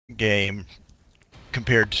game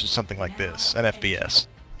compared to something like this, an FPS.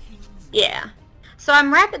 Yeah. So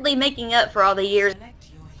I'm rapidly making up for all the years.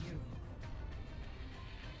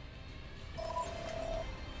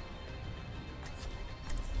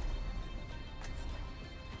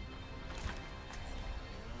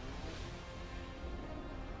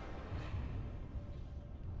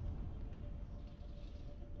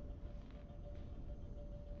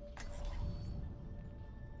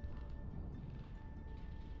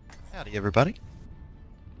 Howdy, everybody.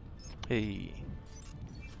 Hey.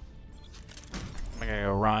 I'm gonna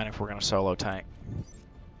go Ryan if we're gonna solo tank.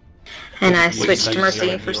 And I switched to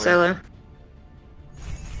Mercy for solo.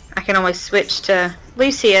 I can always switch to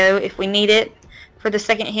Lucio if we need it for the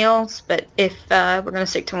second heals, but if we're going to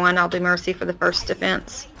stick to one, I'll do Mercy for the first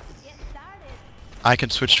defense. I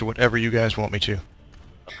can switch to whatever you guys want me to.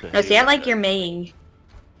 Okay. No, see, I like your Mei.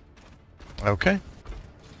 Okay.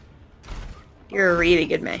 You're a really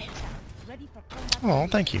good Mei. Oh,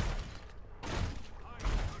 thank you.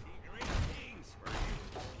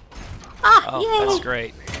 Ah, Oh, yay! that's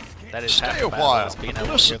great. That is Stay half a the battle, while. is being able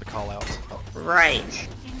to Listen. hear the call-outs. Right.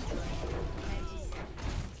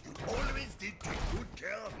 Always did take good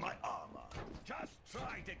care of my armor. Just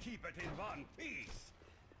try to keep it in one piece.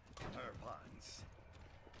 Her puns.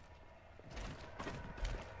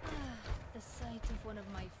 The sight of one of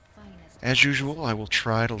my finest. As usual, I will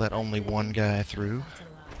try to let only one guy through,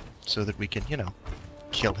 so that we can, you know,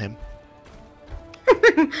 kill him.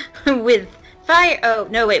 With fire. Oh,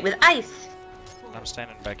 no, wait, with ice. I'm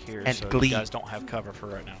standing back here, And so Glee. you guys don't have cover for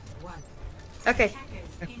right now. Okay.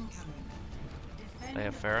 They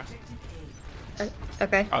have Pharah.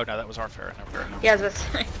 Okay. Oh no, that was our Pharah. Never mind. Yeah, I was about to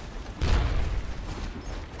say.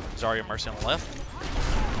 Zarya Mercy on the left.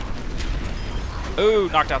 Ooh,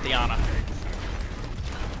 knocked out the Ana.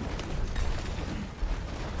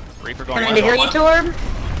 Reaper going Coming to heal you, left. Torb.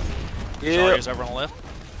 Zarya's over on the left.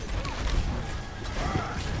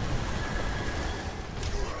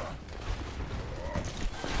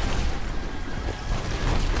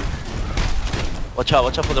 Watch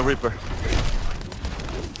out for the Reaper.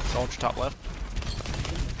 Soldier top left.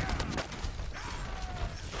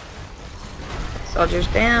 Soldiers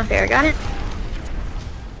down. There, got it.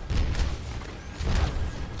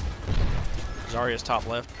 Zarya's top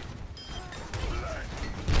left.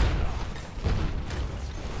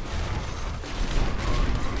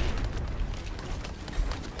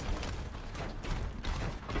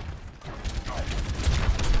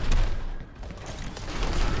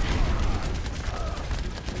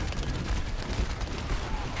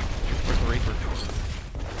 Where's the Reaper?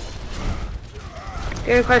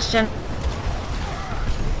 Good question.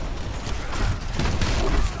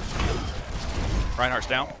 Reinhardt's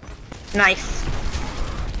down. Nice.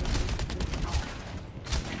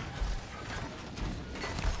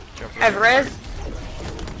 I have res.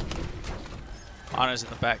 Ana's in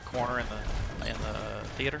the back corner in the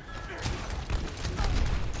theater.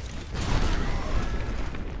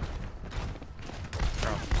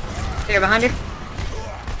 There behind you.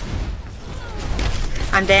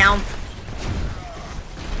 I'm down.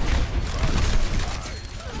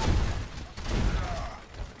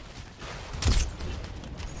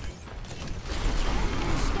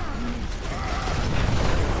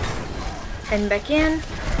 Heading back in.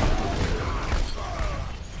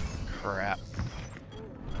 Crap.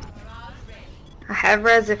 I have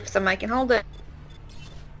res if somebody can hold it.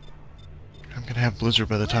 I'm gonna have Blizzard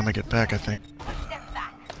by the time I get back, I think.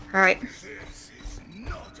 Alright. This is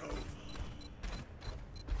not over.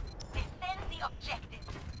 Defend the objective.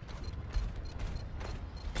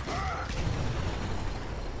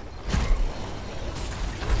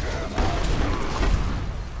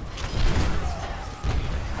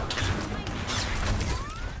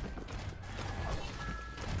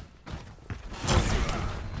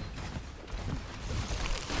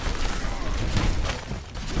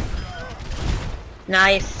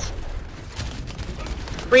 Nice.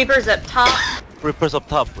 Reaper's up top. Reaper's up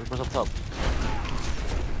top. Reaper's up top.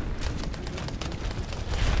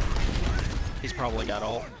 He's probably got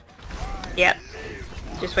all. Yep.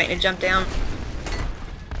 Just waiting to jump down.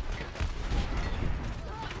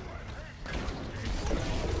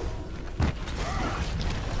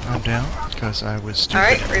 I'm down, because I was stupid.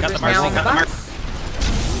 Alright, Got the Reaper's Mercy, now on the got the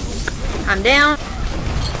box. I'm down.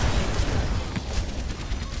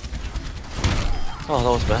 Oh, that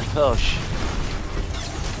was bad. Oh,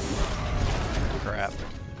 Crap.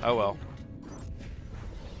 Oh well.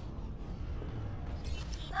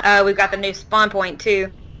 We've got the new spawn point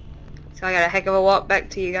too. So I got a heck of a walk back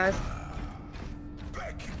to you guys.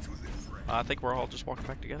 Back into the fray. I think we're all just walking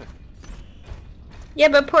back together. Yeah,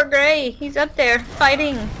 but poor Gray, he's up there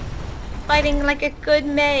fighting. Fighting like a good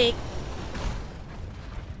mate.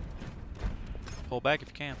 Pull back if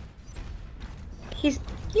you can. He's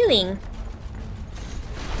healing.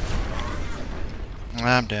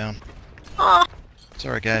 I'm down. Oh,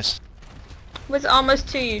 Sorry, guys. was almost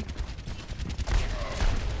to you.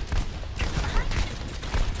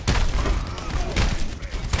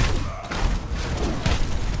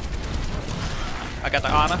 I got the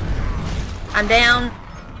Ana. I'm down.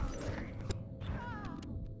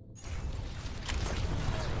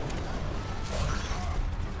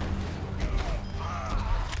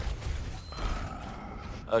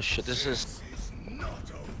 Oh shit, this is...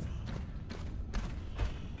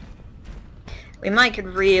 We might could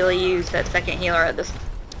really use that second healer at this.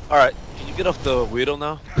 Alright, can you get off the Widow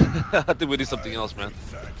now? I think we need something else, man.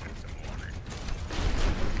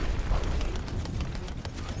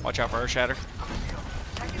 Watch out for Earth Shatter.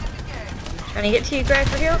 Trying to get to you, Greg,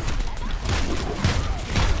 for heal.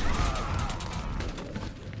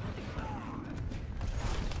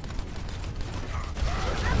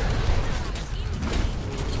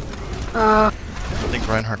 I think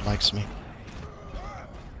Reinhardt likes me.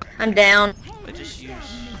 I'm down. They just use...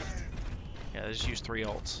 Yeah, they just use 3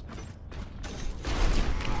 ults.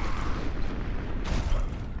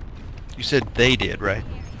 You said they did, right?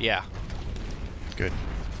 Yeah. Good.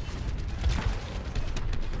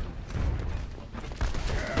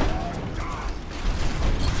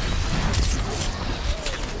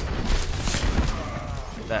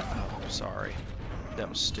 That... Oh, sorry. That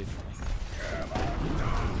was stupid.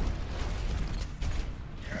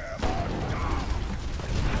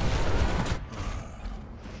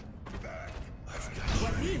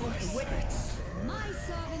 My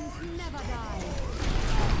servants never die.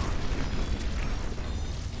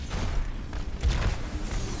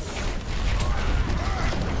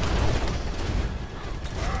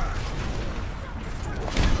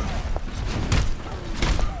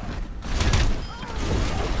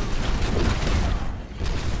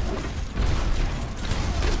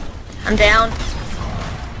 I'm down.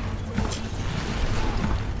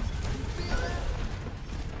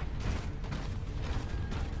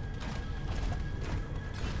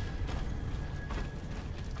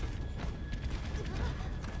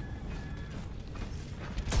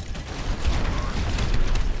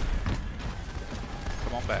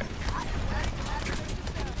 Come on back.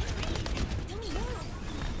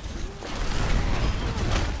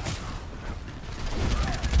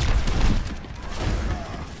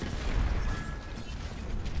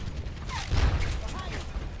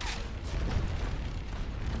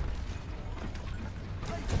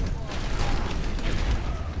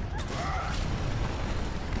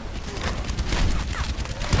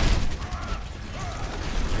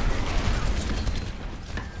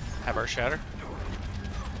 Have Earth Shatter.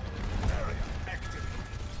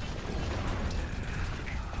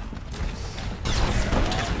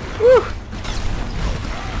 Woo!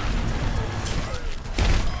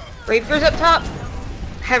 Reaper's up top.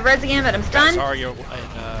 Have res again, but I'm stunned. Zarya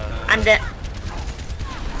I'm dead.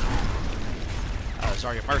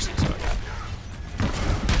 Zarya Mercy, so I got.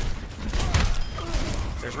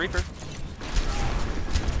 There's Reaper.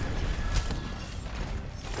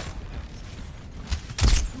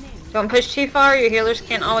 Don't push too far. Your healers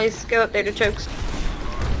can't always go up there to chokes.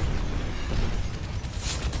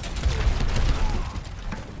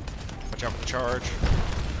 Watch out for the charge.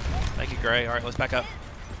 Thank you, Gray. Alright, let's back up.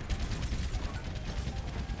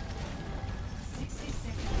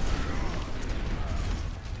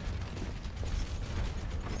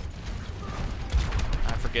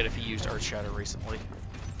 I forget if he used Earth Shatter recently.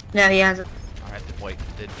 No, he hasn't. Alright, then wait,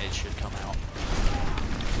 then it should come out.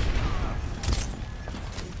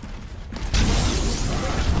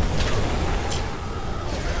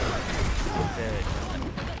 Okay.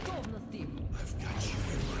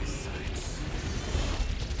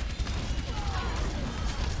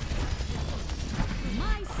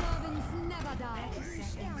 My servants never die.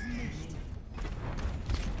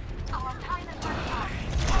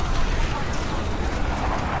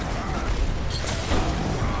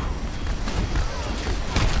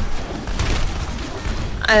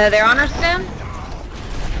 They're on our stem.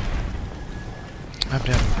 I'm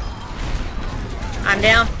down. I'm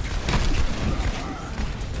down.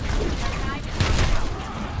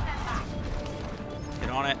 Get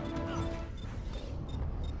on it.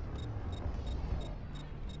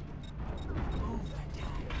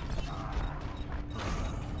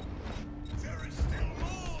 There is still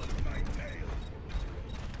more to my tale.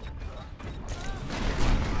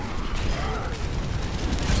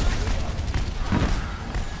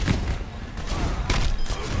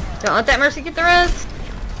 Don't let that Mercy get the res.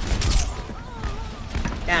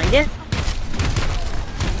 Down again.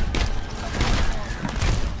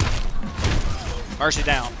 Mercy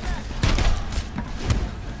down.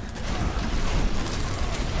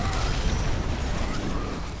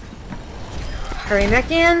 Hurry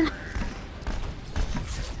back in.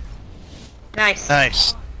 Nice.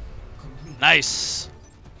 Nice. Nice.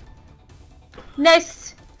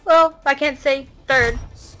 Nice. Well, I can't say third.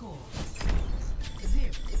 Score.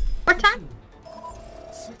 More time.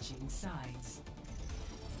 Switching sides.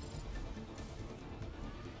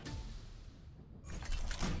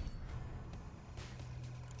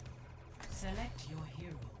 Select your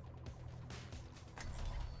hero.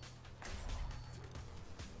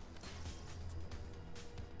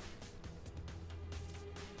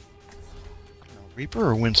 Reaper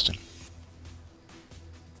or Winston?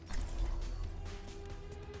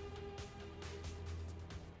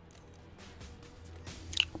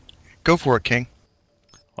 Go for it, King.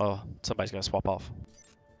 Well, somebody's gonna swap off.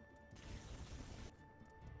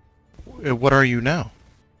 What are you now?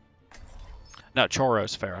 No,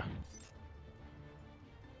 Choros, Farah.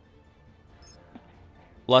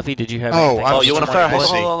 Luffy, did you have Oh, anything? I Oh, was you want to trying fire? to Hold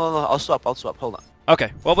on, see. hold on, hold on. I'll swap. I'll swap. Hold on.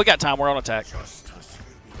 Okay, well, we got time. We're on attack. Justice will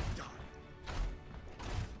be done.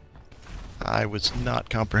 I was not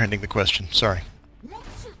comprehending the question. Sorry.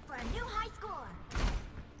 Let's shoot for a new high score.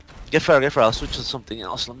 Get fire, get fire. I'll switch to something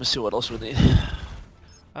else. Let me see what else we need.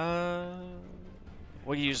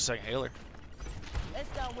 We can use a second healer.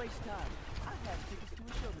 Let's not waste time. I have tickets to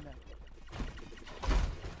a show tonight.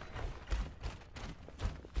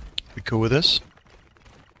 We cool with this?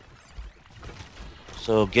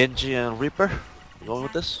 So Genji and Reaper, you going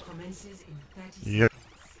with this? Commences in 30 Yep.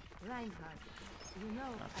 Reinhardt, you know,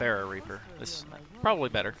 Farah Reaper. This is probably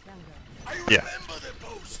better. I Yeah. remember the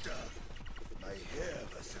poster. My hair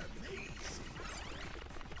was amazing.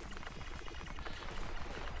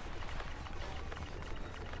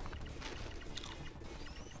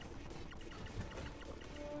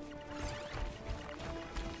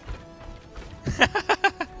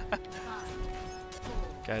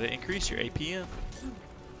 Gotta increase your APM.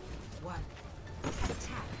 1.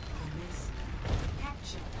 Attack commence.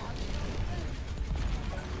 Capture object.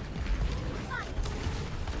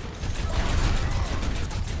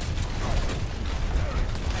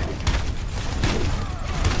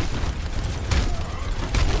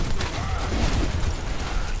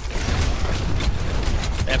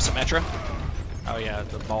 They have Symmetra. Oh yeah,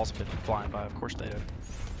 the ball's been flying by. Of course they do.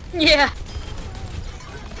 Yeah.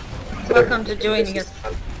 Welcome to joining us.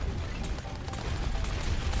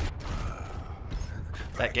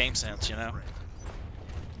 That game sense, you know.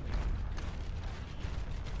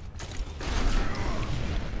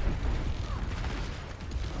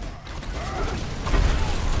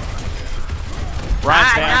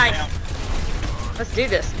 Ryan's down. Nice. Let's do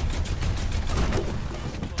this.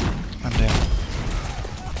 I'm down.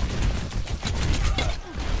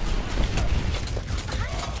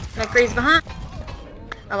 McCree's behind.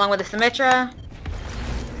 Along with the Symmetra.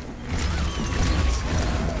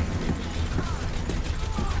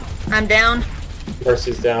 I'm down.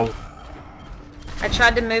 Mercy's down. I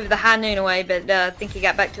tried to move the high noon away, but I think he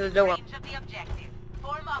got back to the door.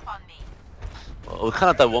 Well, we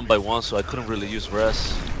kind of died one by one, so I couldn't really use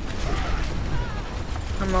res.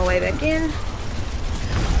 On my way back in.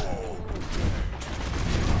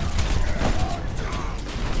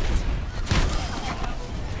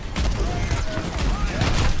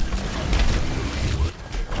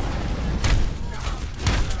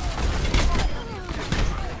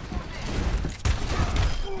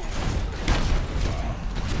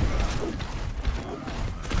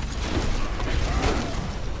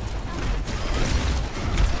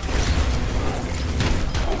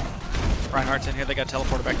 Reinhardt's in here. They got a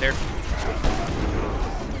teleporter back there.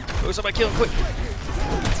 Oh, somebody kill him quick.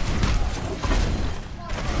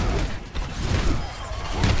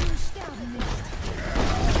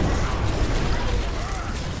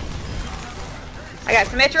 I got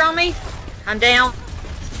Symmetra on me. I'm down.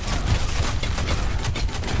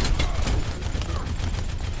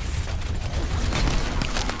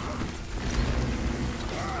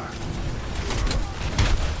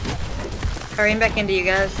 Hurrying back into you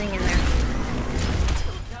guys. Hang in there.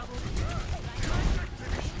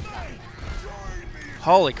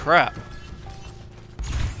 Holy crap.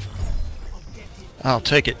 I'll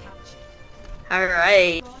take it.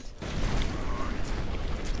 Alright.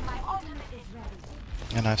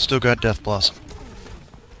 And I've still got Death Blossom.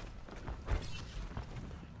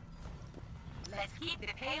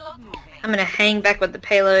 I'm gonna hang back with the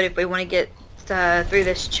payload if we want to get through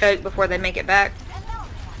this choke before they make it back.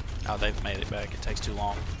 Oh, they've made it back. It takes too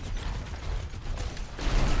long.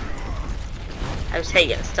 I just hate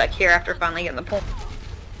getting stuck here after finally getting the point.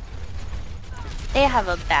 They have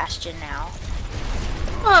a bastion now.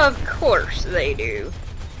 Of course they do.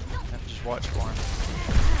 Have to just watch for him.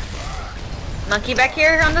 Monkey back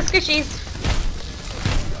here on the squishies.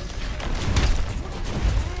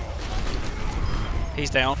 He's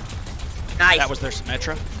down. Nice. That was their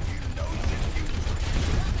Symmetra.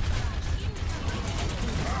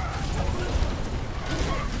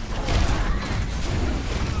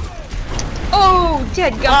 Oh,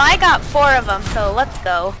 dead Well, gum. I got 4 of them, so let's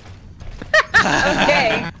go.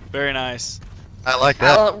 Okay. Very nice. I like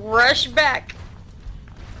that. I'll rush back.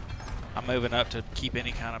 I'm moving up to keep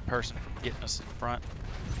any kind of person from getting us in front.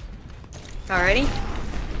 Alrighty.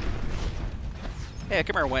 Yeah,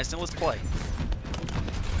 come here, Winston. Let's play.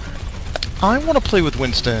 I want to play with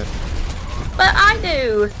Winston. But I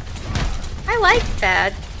do. I like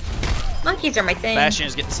that. Monkeys are my thing. Bastion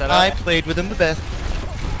is getting set I up. played with him the best.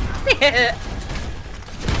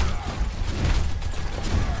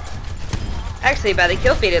 Actually, by the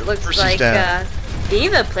kill feed, it looks Mercy's like down.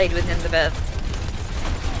 Diva played with him the best.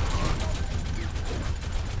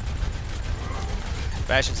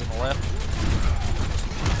 Bastion's in the left.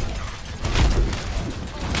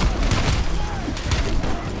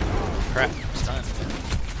 Crap, stunned.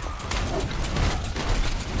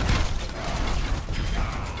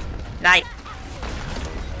 Nice.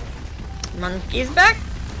 Monkey's back.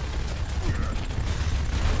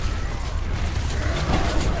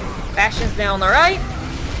 Bastion's down on the right.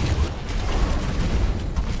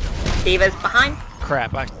 Diva's behind.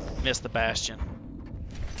 Crap, I missed the Bastion.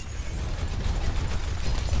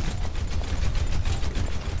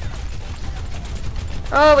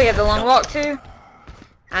 Oh, we have the long walk too.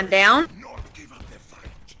 I'm down. Not give up the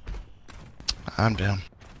fight. I'm down.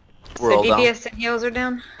 We're So all down. DPS and heals are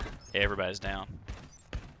down. Yeah, everybody's down.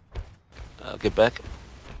 Get back.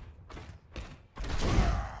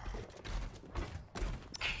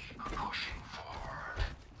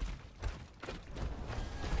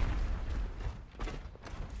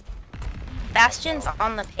 Bastion's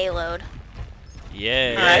on the payload.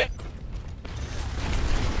 Yeah. Alright.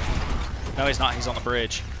 No, he's not. He's on the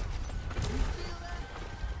bridge.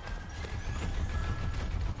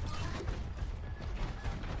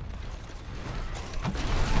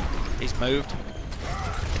 He's moved.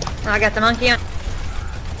 I got the monkey on.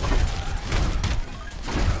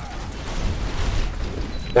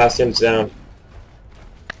 Bastion's down.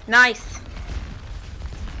 Nice.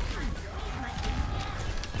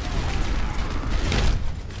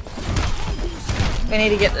 We need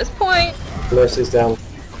to get this point. Mercy's down.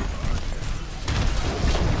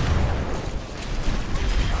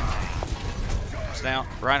 He's down.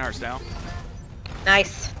 Reinhardt's down.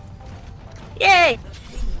 Nice. Yay!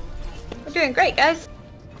 We're doing great, guys.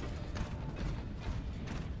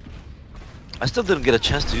 I still didn't get a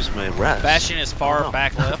chance to use my rat. Bastion is far Oh.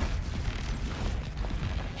 back left.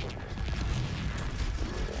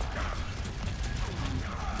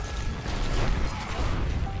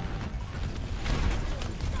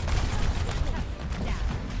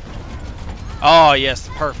 Oh, yes,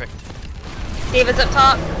 perfect. David's up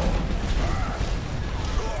top.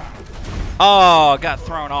 Oh, got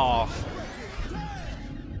thrown off.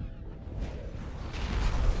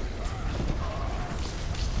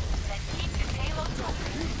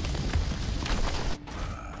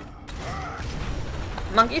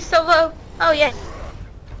 Monkey's so low. Oh, yeah.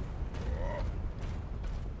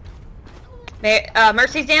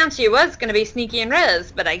 Mercy's down. She was going to be sneaky and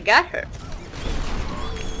res, but I got her.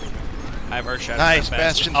 I have Earthshatter. Nice, on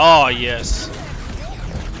Bastion. Oh, yes.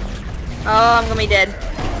 Oh, I'm going to be dead.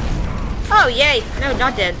 Oh, yay. No,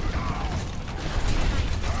 not dead.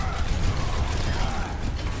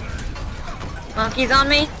 Monkey's on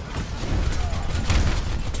me.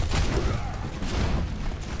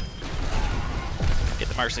 Get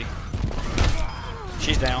the Mercy.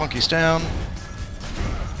 She's down. Monkey's down.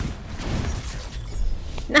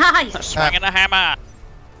 Nice. Swinging the hammer.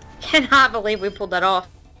 Cannot believe we pulled that off.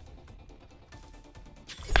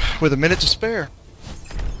 With a minute to spare.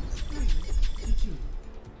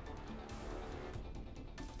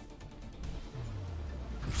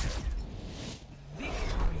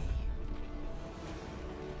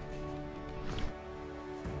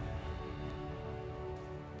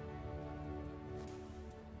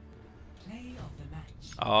 Play of the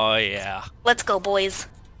match. Oh, yeah. Let's go, boys.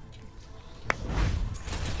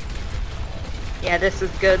 Yeah, this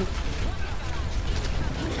is good.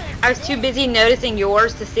 I was too busy noticing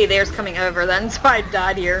yours to see theirs coming over then, so I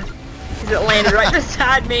died here. Because it landed right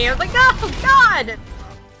beside me. I was like, oh god!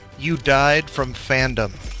 You died from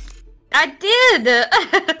fandom. I did!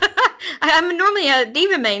 I'm normally a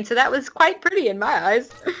Diva main, so that was quite pretty in my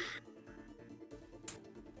eyes.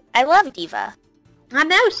 I love Diva. I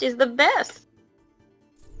know, she's the best.